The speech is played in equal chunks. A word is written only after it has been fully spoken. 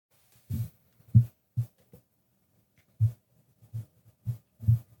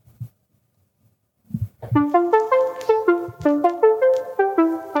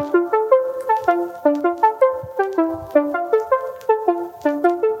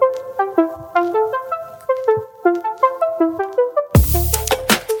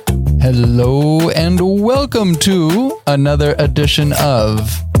Hello and welcome to another edition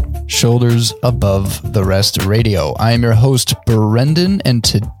of Shoulders Above the Rest Radio. I am your host, Brendan, and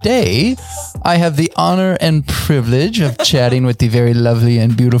today I have the honor and privilege of chatting with the very lovely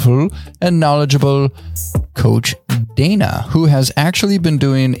and beautiful and knowledgeable Coach Dana, who has actually been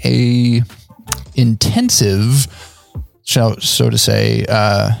doing a intensive, so to say,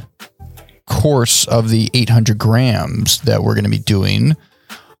 course of the 800 grams that we're going to be doing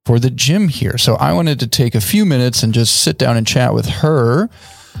for the gym here. So I wanted to take a few minutes and just sit down and chat with her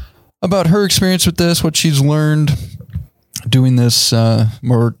about her experience with this, what she's learned doing this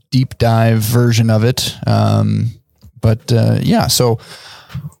more deep dive version of it. So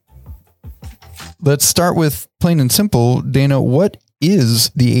let's start with plain and simple. Dana, what is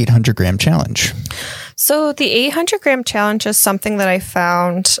the 800 gram challenge? So the 800 gram challenge is something that I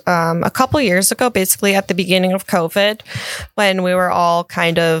found a couple years ago, basically at the beginning of COVID, when we were all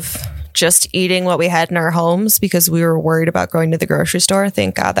kind of just eating what we had in our homes because we were worried about going to the grocery store.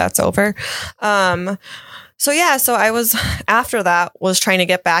 Thank God that's over. So I was, after that, was trying to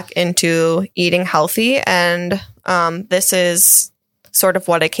get back into eating healthy. And this is sort of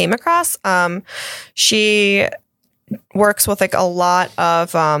what I came across. She works with like a lot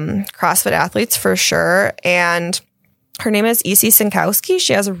of CrossFit athletes for sure. And her name is EC Sinkowski.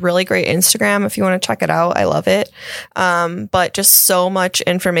 She has a really great Instagram if you want to check it out. I love it. But just so much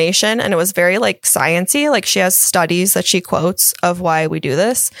information. And it was very like sciencey. Like she has studies that she quotes of why we do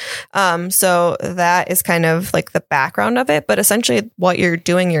this. So that is kind of like the background of it. But essentially what you're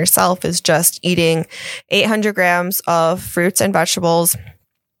doing yourself is just eating 800 grams of fruits and vegetables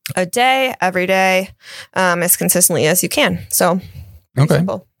a day, every day, as consistently as you can. So, okay.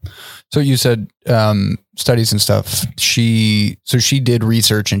 Simple. So you said studies and stuff. She did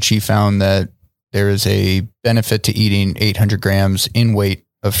research and she found that there is a benefit to eating 800 grams in weight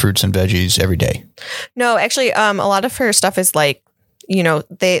of fruits and veggies every day. No, actually, a lot of her stuff is like,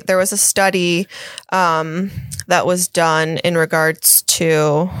 there was a study that was done in regards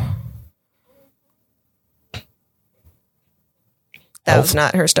to. That was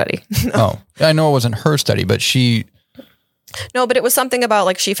not her study. No. Oh, I know it wasn't her study, but No, but it was something about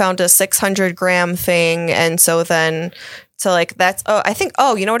like she found a 600 gram thing. And so then you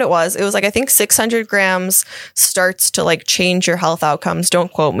know what it was? It was like, I think 600 grams starts to like change your health outcomes.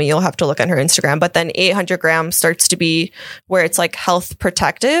 Don't quote me. You'll have to look on her Instagram. But then 800 grams starts to be where it's like health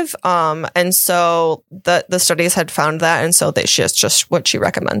protective. And so the studies had found that. And so that's just what she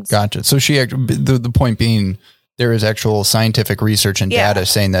recommends. Gotcha. So the point being, there is actual scientific research and data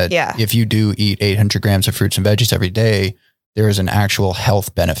saying that if you do eat 800 grams of fruits and veggies every day, there is an actual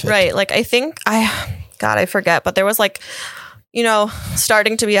health benefit. Right. Like I think I forget, but there was like,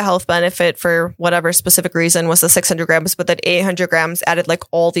 starting to be a health benefit for whatever specific reason was the 600 grams, but that 800 grams added like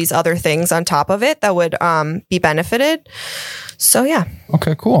all these other things on top of it that would be benefited. So, yeah.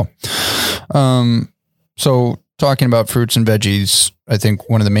 Okay, cool. So talking about fruits and veggies, I think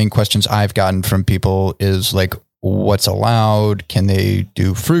one of the main questions I've gotten from people is like, what's allowed? Can they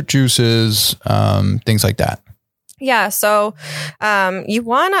do fruit juices? Things like that. Yeah. So you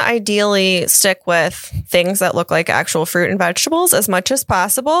want to ideally stick with things that look like actual fruit and vegetables as much as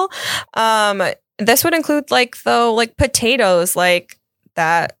possible. This would include like potatoes, like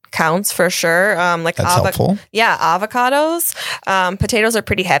that counts for sure. That's helpful. Yeah. Avocados. Potatoes are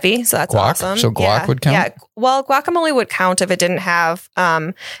pretty heavy. So that's awesome. So guac would count? Yeah. Well, guacamole would count if it didn't have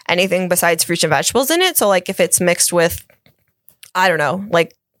anything besides fruits and vegetables in it. So like if it's mixed with, I don't know,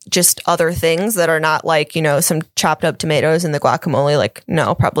 like just other things that are not like, some chopped up tomatoes in the guacamole, like,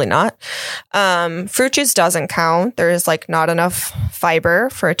 no, probably not. Fruit juice doesn't count. There's like not enough fiber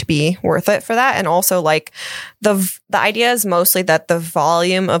for it to be worth it for that. And also like the idea is mostly that the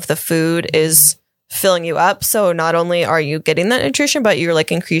volume of the food is filling you up. So not only are you getting that nutrition, but you're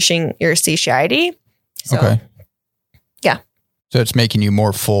like increasing your satiety. So, okay. Yeah. So it's making you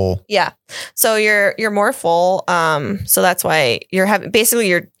more full. Yeah. So you're more full. So that's why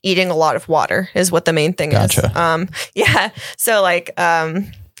you're eating a lot of water is what the main thing is. Yeah. So like,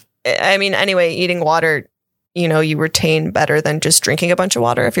 anyway, eating water, you retain better than just drinking a bunch of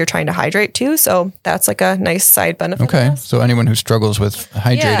water if you're trying to hydrate too. So that's like a nice side benefit. Okay. So anyone who struggles with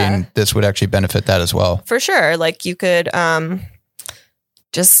hydrating, this would actually benefit that as well. For sure. Like you could,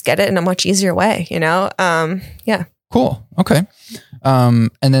 just get it in a much easier way, Yeah. Cool. Okay. And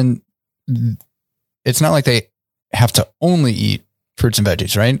then it's not like they have to only eat fruits and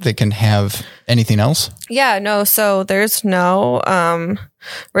veggies, right? They can have anything else? Yeah, no. So there's no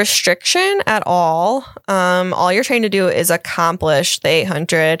restriction at all. All you're trying to do is accomplish the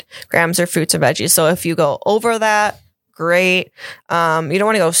 800 grams of fruits and veggies. So if you go over that, great. You don't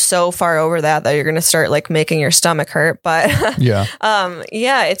want to go so far over that you're going to start like making your stomach hurt. But yeah,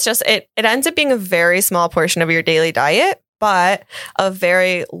 it's just, it ends up being a very small portion of your daily diet, but a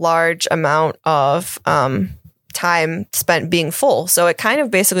very large amount of time spent being full. So it kind of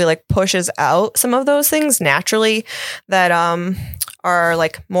basically like pushes out some of those things naturally that are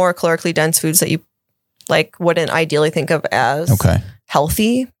like more calorically dense foods that you like wouldn't ideally think of as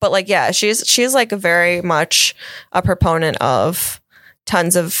healthy. But like, yeah, she's like very much a proponent of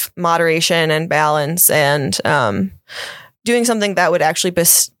tons of moderation and balance and doing something that would actually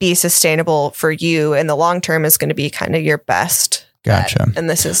be sustainable for you in the long term is going to be kind of your best. Gotcha. And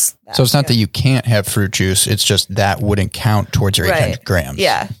this is so it's not that you can't have fruit juice. It's just that wouldn't count towards your 800 grams.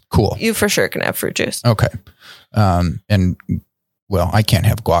 Yeah. Cool. You for sure can have fruit juice. Okay. And well, I can't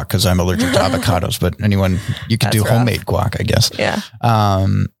have guac because I'm allergic to avocados, but you could do homemade guac, I guess. Yeah.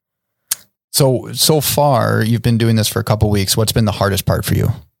 So far you've been doing this for a couple of weeks. What's been the hardest part for you?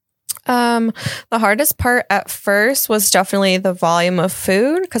 The hardest part at first was definitely the volume of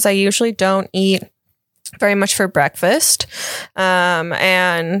food because I usually don't eat very much for breakfast.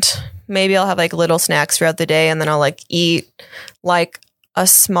 And maybe I'll have like little snacks throughout the day and then I'll like eat like a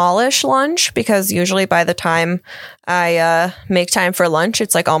smallish lunch because usually by the time I make time for lunch,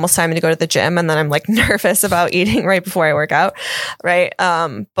 it's like almost time to go to the gym and then I'm like nervous about eating right before I work out. Right.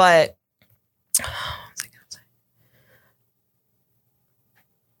 But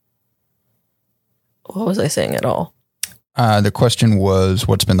what was I saying at all? The question was,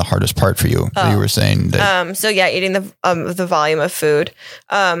 what's been the hardest part for you? So you were saying that. So yeah, eating the volume of food.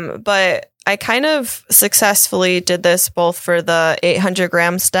 But I kind of successfully did this both for the 800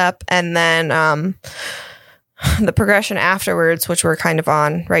 gram step and then the progression afterwards, which we're kind of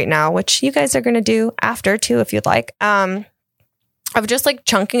on right now, which you guys are going to do after too, if you'd like. Of just like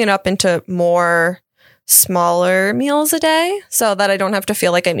chunking it up into more smaller meals a day so that I don't have to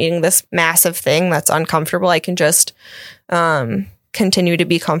feel like I'm eating this massive thing that's uncomfortable. I can just continue to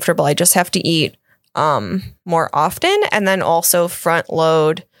be comfortable. I just have to eat more often and then also front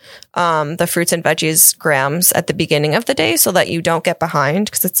load the fruits and veggies grams at the beginning of the day so that you don't get behind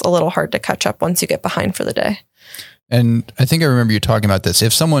because it's a little hard to catch up once you get behind for the day. And I think I remember you talking about this.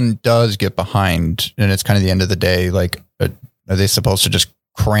 If someone does get behind and it's kind of the end of the day, like are they supposed to just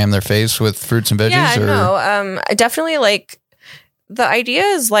cram their face with fruits and veggies? Yeah, no. Definitely like the idea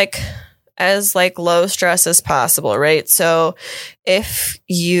is like as like low stress as possible, right? So if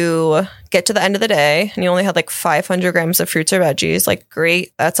you get to the end of the day and you only had like 500 grams of fruits or veggies, like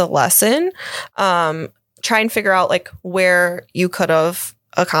great, that's a lesson. Try and figure out like where you could have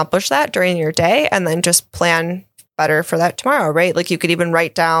accomplished that during your day and then just plan better for that tomorrow, right? Like you could even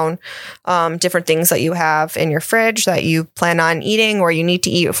write down different things that you have in your fridge that you plan on eating or you need to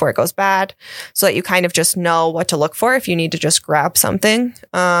eat before it goes bad so that you kind of just know what to look for if you need to just grab something.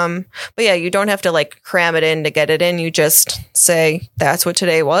 But yeah, you don't have to like cram it in to get it in. You just say that's what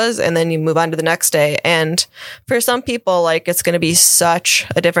today was and then you move on to the next day. And for some people, like it's going to be such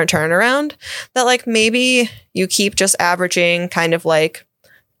a different turnaround that like maybe you keep just averaging kind of like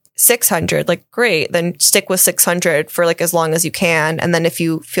 600, like great, then stick with 600 for like as long as you can. And then if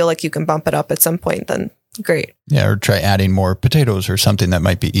you feel like you can bump it up at some point, then great. Yeah. Or try adding more potatoes or something that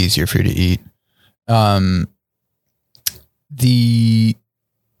might be easier for you to eat. The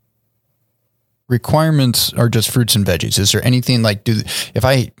requirements are just fruits and veggies. Is there anything like,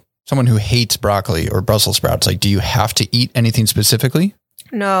 someone who hates broccoli or Brussels sprouts, like, do you have to eat anything specifically?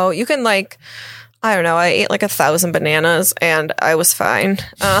 No, you can like, I don't know. I ate like 1,000 bananas and I was fine.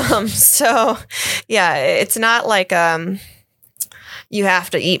 So yeah, it's not like, you have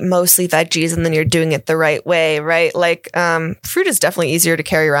to eat mostly veggies and then you're doing it the right way, right? Like, fruit is definitely easier to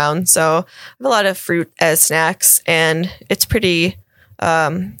carry around. So I have a lot of fruit as snacks and it's pretty,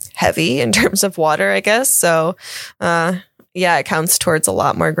 heavy in terms of water, I guess. So, yeah, it counts towards a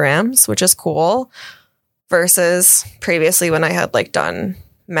lot more grams, which is cool versus previously when I had like done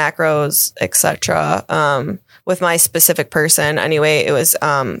macros, etc. With my specific person anyway, it was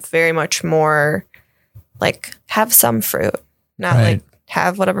very much more like have some fruit, not like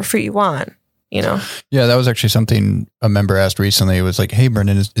have whatever fruit you want, you know? Yeah, that was actually something a member asked recently. It was like, hey,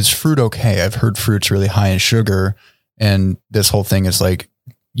 Brendan, is fruit okay? I've heard fruit's really high in sugar. And this whole thing is like,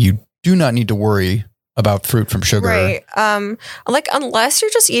 you do not need to worry about fruit from sugar. Right. Like unless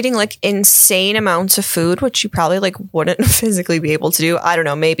you're just eating like insane amounts of food, which you probably like wouldn't physically be able to do. I don't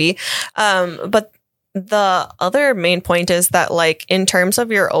know, maybe. But the other main point is that like in terms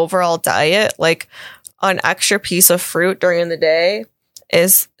of your overall diet, like an extra piece of fruit during the day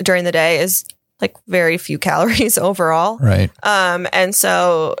is like very few calories overall. Right. And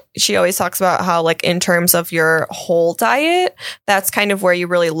so she always talks about how like in terms of your whole diet, that's kind of where you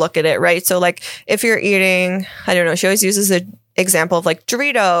really look at it, right? So like if you're eating, I don't know, she always uses the example of like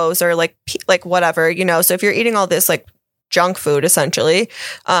Doritos or like whatever, you know. So if you're eating all this like junk food essentially,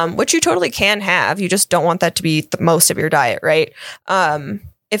 which you totally can have, you just don't want that to be the most of your diet, right?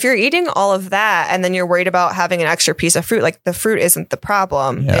 If you're eating all of that and then you're worried about having an extra piece of fruit, like the fruit isn't the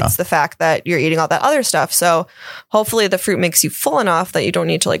problem. Yeah. It's the fact that you're eating all that other stuff. So hopefully the fruit makes you full enough that you don't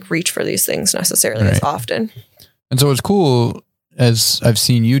need to like reach for these things necessarily as often. And so it's cool, as I've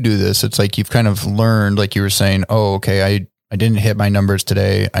seen you do this, it's like you've kind of learned, like you were saying, oh, okay, I didn't hit my numbers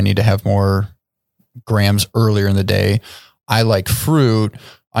today. I need to have more grams earlier in the day. I like fruit.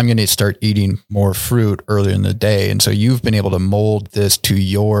 I'm going to start eating more fruit earlier in the day. And so you've been able to mold this to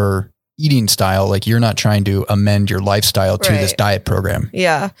your eating style. Like you're not trying to amend your lifestyle to this diet program.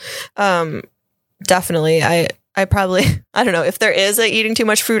 Yeah. Definitely. I probably, I don't know if there is a eating too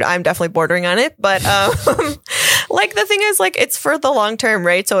much fruit, I'm definitely bordering on it. But like the thing is like, it's for the long term,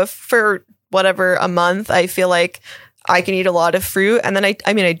 right? So if for whatever a month, I feel like I can eat a lot of fruit. And then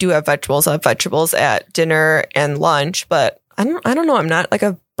I do have vegetables. I have vegetables at dinner and lunch, but I don't know. I'm not like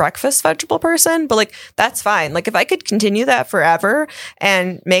a breakfast vegetable person, but like, that's fine. Like if I could continue that forever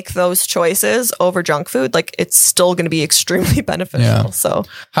and make those choices over junk food, like it's still going to be extremely beneficial. Yeah. So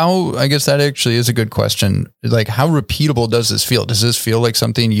I guess that actually is a good question. Like how repeatable does this feel? Does this feel like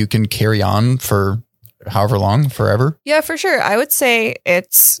something you can carry on for however long, forever? Yeah, for sure. I would say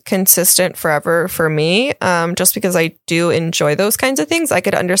it's consistent forever for me, just because I do enjoy those kinds of things. I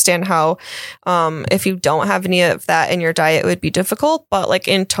could understand how if you don't have any of that in your diet, it would be difficult. But like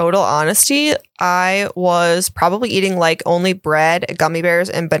in total honesty, I was probably eating like only bread, gummy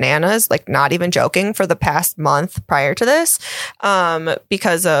bears, and bananas, like not even joking, for the past month prior to this,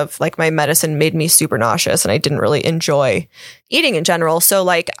 because of like my medicine made me super nauseous and I didn't really enjoy eating in general. So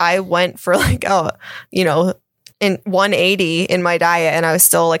like I went for like, in 180 in my diet and I was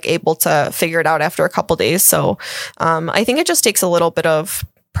still like able to figure it out after a couple days. So I think it just takes a little bit of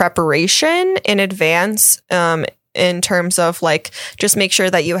preparation in advance, in terms of like, just make sure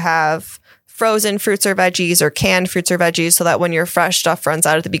that you have frozen fruits or veggies or canned fruits or veggies so that when your fresh stuff runs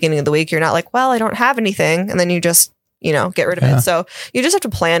out at the beginning of the week, you're not like, well, I don't have anything. And then you just, get rid of it. So you just have to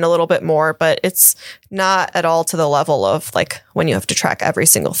plan a little bit more, but it's not at all to the level of like when you have to track every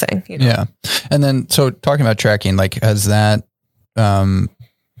single thing. Yeah. And then, so talking about tracking, like, has that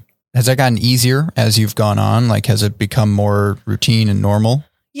gotten easier as you've gone on? Like, has it become more routine and normal?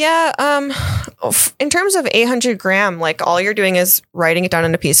 Yeah. In terms of 800 gram, like all you're doing is writing it down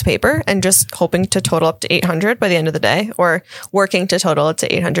on a piece of paper and just hoping to total up to 800 by the end of the day, or working to total it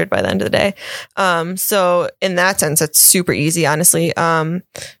to 800 by the end of the day. So in that sense, it's super easy, honestly. Even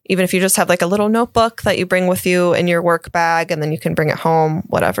if you just have like a little notebook that you bring with you in your work bag and then you can bring it home,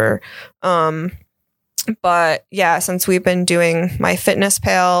 whatever. But yeah, since we've been doing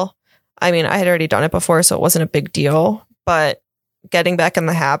MyFitnessPal, I mean, I had already done it before, so it wasn't a big deal, but getting back in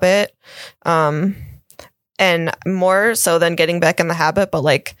the habit, and more so than getting back in the habit, but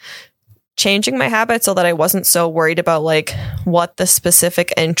like changing my habit so that I wasn't so worried about like what the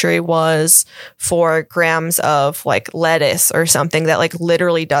specific entry was for grams of like lettuce or something that like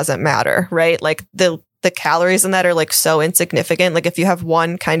literally doesn't matter, right? Like the calories in that are like so insignificant. Like if you have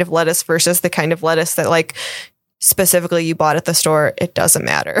one kind of lettuce versus the kind of lettuce that like specifically you bought at the store, it doesn't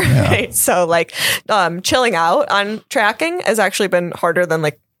matter. Yeah. Right. So like chilling out on tracking has actually been harder than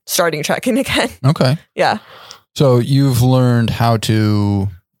like starting tracking again. Okay. Yeah. So you've learned how to,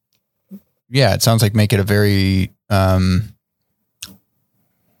 it sounds like make it a very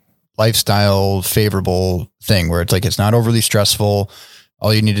lifestyle favorable thing where it's like, it's not overly stressful.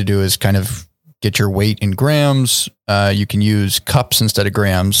 All you need to do is kind of get your weight in grams. You can use cups instead of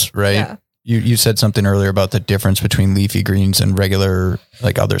grams, right? Yeah. You said something earlier about the difference between leafy greens and regular,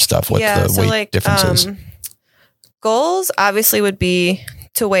 like other stuff. What's the weight differences? Goals obviously would be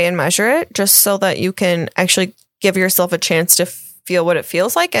to weigh and measure it just so that you can actually give yourself a chance to feel what it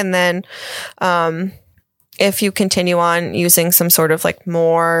feels like. And then if you continue on using some sort of like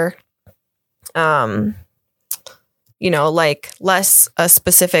more, like less a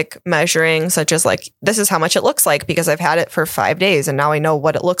specific measuring, such as like, this is how much it looks like because I've had it for 5 days and now I know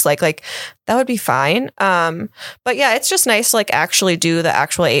what it looks like that would be fine. But yeah, it's just nice to like actually do the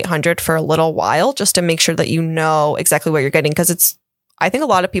actual 800 for a little while just to make sure that you know exactly what you're getting. Cause I think a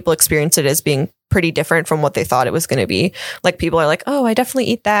lot of people experience it as being pretty different from what they thought it was going to be. Like people are like, oh, I definitely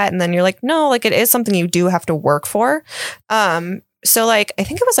eat that. And then you're like, no, like it is something you do have to work for. So like, I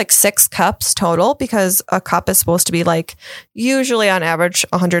think it was like 6 cups total because a cup is supposed to be like usually on average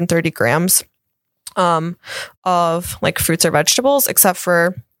 130 grams. of like fruits or vegetables, except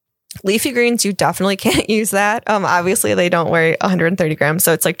for leafy greens. You definitely can't use that. Obviously they don't weigh 130 grams.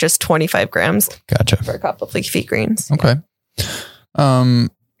 So it's like just 25 grams Gotcha. for a cup of leafy greens. Okay.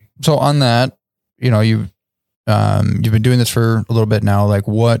 So on that, you've been doing this for a little bit now. Like,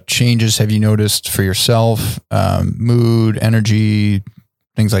 what changes have you noticed for yourself? Mood, energy,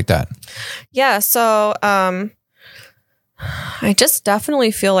 things like that. Yeah. So, I just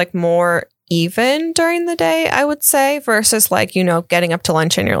definitely feel like more even during the day, I would say, versus like, getting up to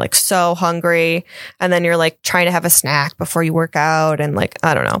lunch and you're like so hungry and then you're like trying to have a snack before you work out. And like,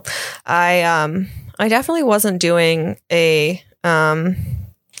 I don't know. I definitely wasn't doing a,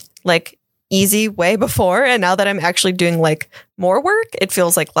 like easy way before. And now that I'm actually doing like more work, it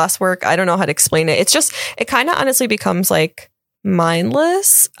feels like less work. I don't know how to explain it. It's just, it kind of honestly becomes like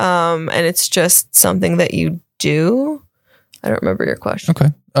mindless. And it's just something that you do. I don't remember your question. Okay.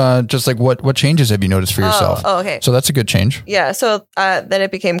 Just like what changes have you noticed for yourself? Oh, okay. So that's a good change. Yeah. So then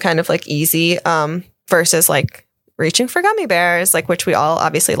it became kind of like easy versus like reaching for gummy bears, like which we all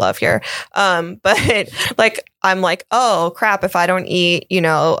obviously love here. But like I'm like, oh crap, if I don't eat,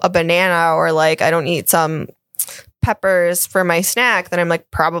 a banana or like I don't eat some peppers for my snack, then I'm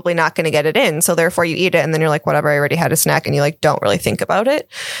like probably not going to get it in. So therefore you eat it and then you're like, whatever, I already had a snack, and you like don't really think about it.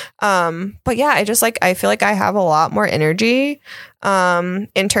 But yeah, I just like, I feel like I have a lot more energy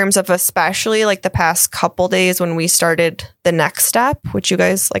in terms of especially like the past couple days when we started the next step, which you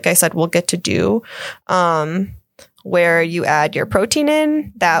guys, like I said, will get to do, where you add your protein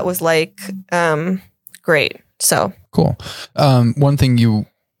in. That was like great. So cool. One thing you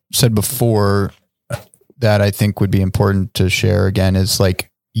said before that I think would be important to share again is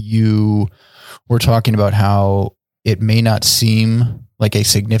like you were talking about how it may not seem like a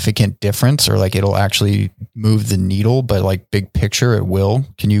significant difference or like it'll actually move the needle, but like big picture it will.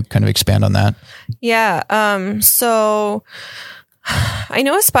 Can you kind of expand on that? Yeah. So I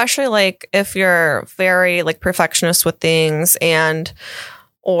know, especially like if you're very like perfectionist with things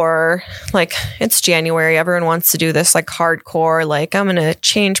or like it's January, everyone wants to do this like hardcore, like I'm going to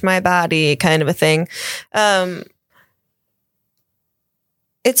change my body kind of a thing.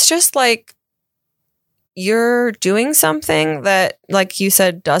 It's just like you're doing something that, like you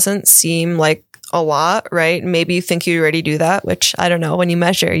said, doesn't seem like a lot, right? Maybe you think you already do that, which I don't know. When you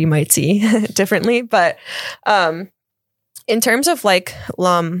measure, you might see differently. But in terms of like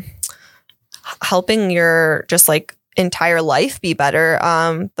helping your just like entire life be better,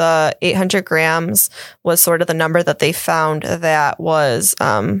 the 800 grams was sort of the number that they found that was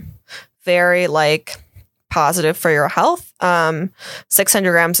very like positive for your health.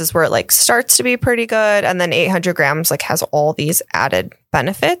 600 grams is where it like starts to be pretty good, and then 800 grams like has all these added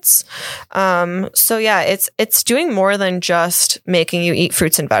benefits. So yeah, it's doing more than just making you eat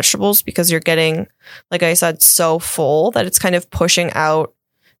fruits and vegetables, because you're getting, like I said, so full that it's kind of pushing out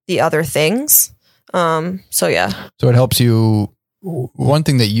the other things. So yeah. So it helps you. One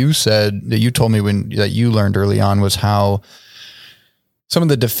thing that you said, that you told me that you learned early on, was how some of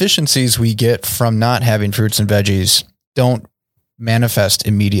the deficiencies we get from not having fruits and veggies don't manifest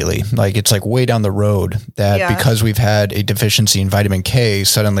immediately. Like it's like way down the road that because we've had a deficiency in vitamin K,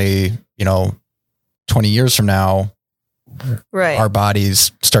 suddenly, 20 years from now, right, our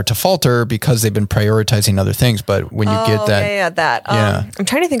bodies start to falter because they've been prioritizing other things. But when you get that, I'm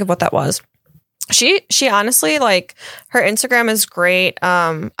trying to think of what that was. She honestly, like, her Instagram is great.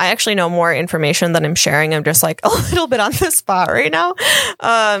 I actually know more information than I'm sharing. I'm just like a little bit on the spot right now.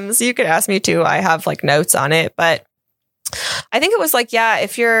 So you could ask me too. I have like notes on it, but I think it was like, yeah,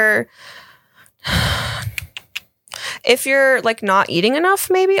 if you're like not eating enough,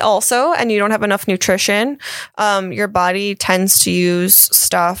 maybe also, and you don't have enough nutrition, your body tends to use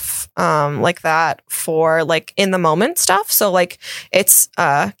stuff like that for like in the moment stuff. So like it's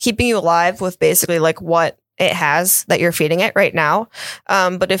keeping you alive with basically like what it has that you're feeding it right now.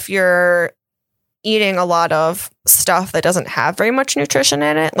 But if you're eating a lot of stuff that doesn't have very much nutrition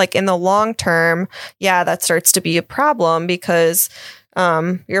in it, like in the long term, yeah, that starts to be a problem, because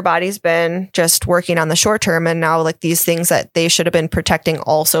your body's been just working on the short term, and now like these things that they should have been protecting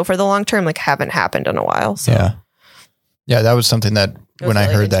also for the long term, like haven't happened in a while. So. Yeah. That was something that when I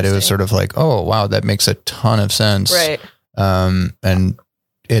heard that, it was sort of like, oh wow, that makes a ton of sense. Right. And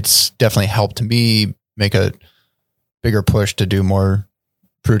it's definitely helped me make a bigger push to do more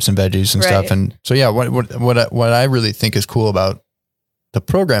fruits and veggies and stuff. And so, yeah, what I really think is cool about the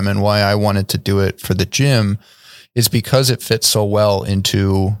program and why I wanted to do it for the gym is because it fits so well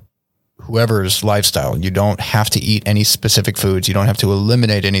into whoever's lifestyle. You don't have to eat any specific foods. You don't have to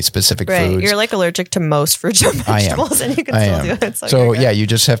eliminate any specific foods. You're like allergic to most fruits and vegetables, and you can still do it. So yeah, you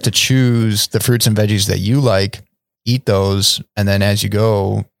just have to choose the fruits and veggies that you like, eat those, and then as you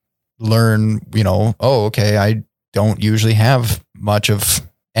go, learn, oh, okay, I don't usually have much of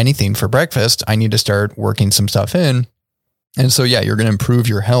anything for breakfast. I need to start working some stuff in. And so, yeah, you're going to improve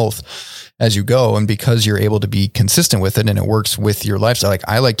your health as you go. And because you're able to be consistent with it and it works with your lifestyle, like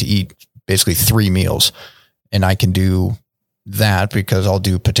I like to eat basically 3 meals, and I can do that because I'll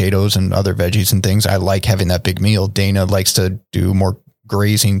do potatoes and other veggies and things. I like having that big meal. Dana likes to do more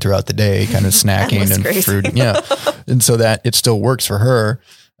grazing throughout the day, kind of snacking and fruit. Yeah. And so that it still works for her.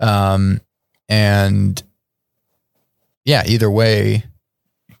 And yeah, either way,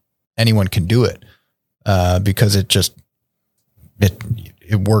 anyone can do it, because it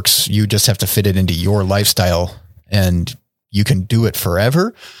works. You just have to fit it into your lifestyle, and you can do it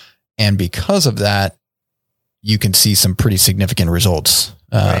forever. And because of that, you can see some pretty significant results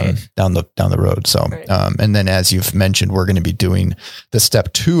down the road. So, and then as you've mentioned, we're going to be doing the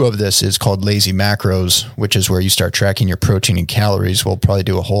step 2 of this is called Lazy Macros, which is where you start tracking your protein and calories. We'll probably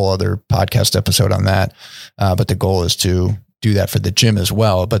do a whole other podcast episode on that. But the goal is to do that for the gym as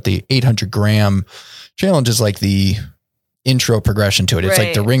well. But the 800 gram challenge is like the intro progression to it. It's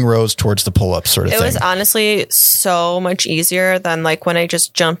like the ring rows towards the pull-ups sort of thing. It was honestly so much easier than like when I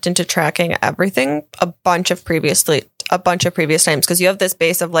just jumped into tracking everything a bunch of previous times, because you have this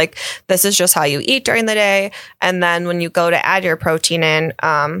base of like, this is just how you eat during the day. And then when you go to add your protein in,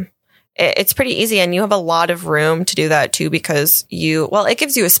 it's pretty easy, and you have a lot of room to do that too, because it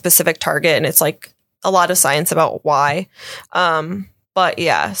gives you a specific target, and it's like a lot of science about why. But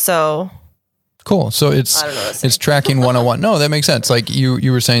yeah, so cool. So it's tracking 101. No, that makes sense. Like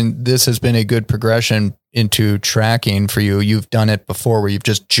you were saying, this has been a good progression into tracking for you. You've done it before where you've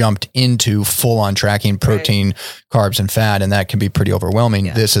just jumped into full on tracking protein, carbs, and fat, and that can be pretty overwhelming.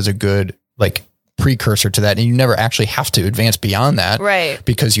 Yeah. This is a good like precursor to that. And you never actually have to advance beyond that. Right.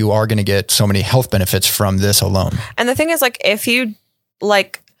 Because you are going to get so many health benefits from this alone. And the thing is, like, if you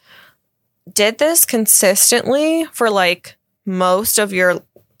like did this consistently for like most of your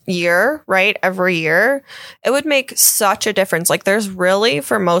year, right? Every year, it would make such a difference. Like there's really,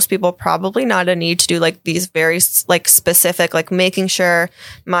 for most people, probably not a need to do like these very like specific, like making sure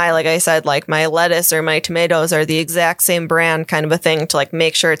like I said, like my lettuce or my tomatoes are the exact same brand kind of a thing, to like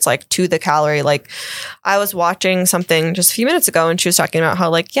make sure it's like to the calorie. Like I was watching something just a few minutes ago, and she was talking about how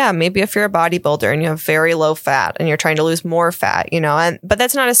like, yeah, maybe if you're a bodybuilder and you have very low fat and you're trying to lose more fat, but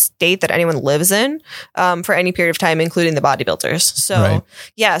that's not a state that anyone lives in for any period of time, including the bodybuilders. So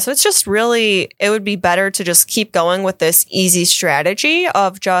yeah, so it's just really, it would be better to just keep going with this easy strategy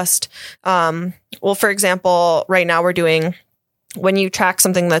of just, for example, right now we're doing, when you track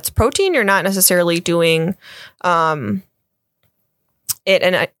something that's protein, you're not necessarily doing it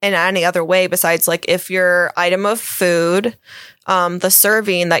in any other way besides like if your item of food, the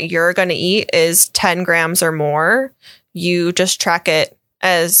serving that you're going to eat is 10 grams or more, you just track it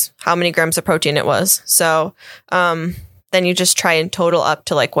as how many grams of protein it was. So, then you just try and total up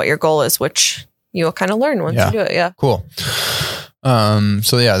to like what your goal is, which you'll kind of learn once you do it. Yeah. Cool.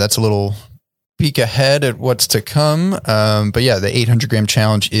 So yeah, that's a little peek ahead at what's to come. But yeah, the 800 gram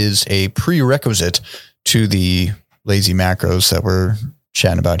challenge is a prerequisite to the Lazy Macros that we're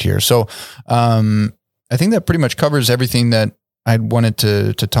chatting about here. So, I think that pretty much covers everything that I wanted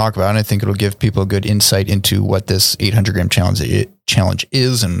to talk about. And I think it'll give people a good insight into what this 800 gram challenge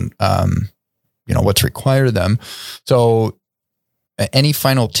is, and, what's required of them. So any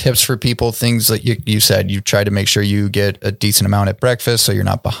final tips for people, things like you said, you try to make sure you get a decent amount at breakfast so you're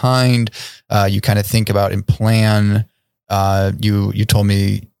not behind. You kind of think about and plan. You told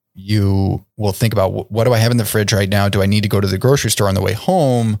me you will think about what do I have in the fridge right now? Do I need to go to the grocery store on the way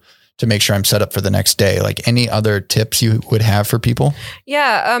home to make sure I'm set up for the next day? Like any other tips you would have for people?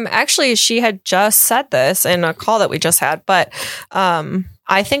 Yeah. Actually, she had just said this in a call that we just had, but,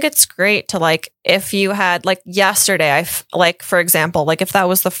 I think it's great to like, if you had like yesterday, for example, like if that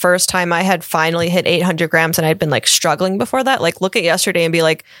was the first time I had finally hit 800 grams and I'd been like struggling before that, like look at yesterday and be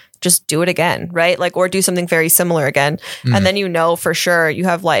like, just do it again, right? Like, or do something very similar again. Mm. And then, for sure you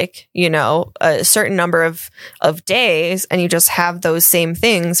have like, a certain number of days, and you just have those same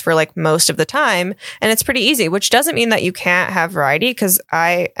things for like most of the time. And it's pretty easy, which doesn't mean that you can't have variety, because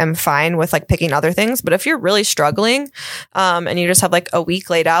I am fine with like picking other things. But if you're really struggling, and you just have like a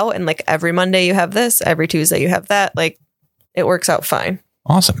week laid out, and like every Monday you have this, every Tuesday you have that, like it works out fine.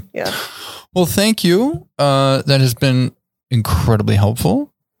 Awesome. Yeah. Well, thank you. That has been incredibly helpful.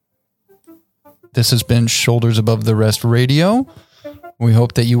 This has been Shoulders Above the Rest Radio We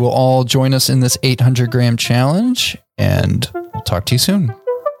hope that you will all join us in this 800 gram challenge, and we'll talk to you soon.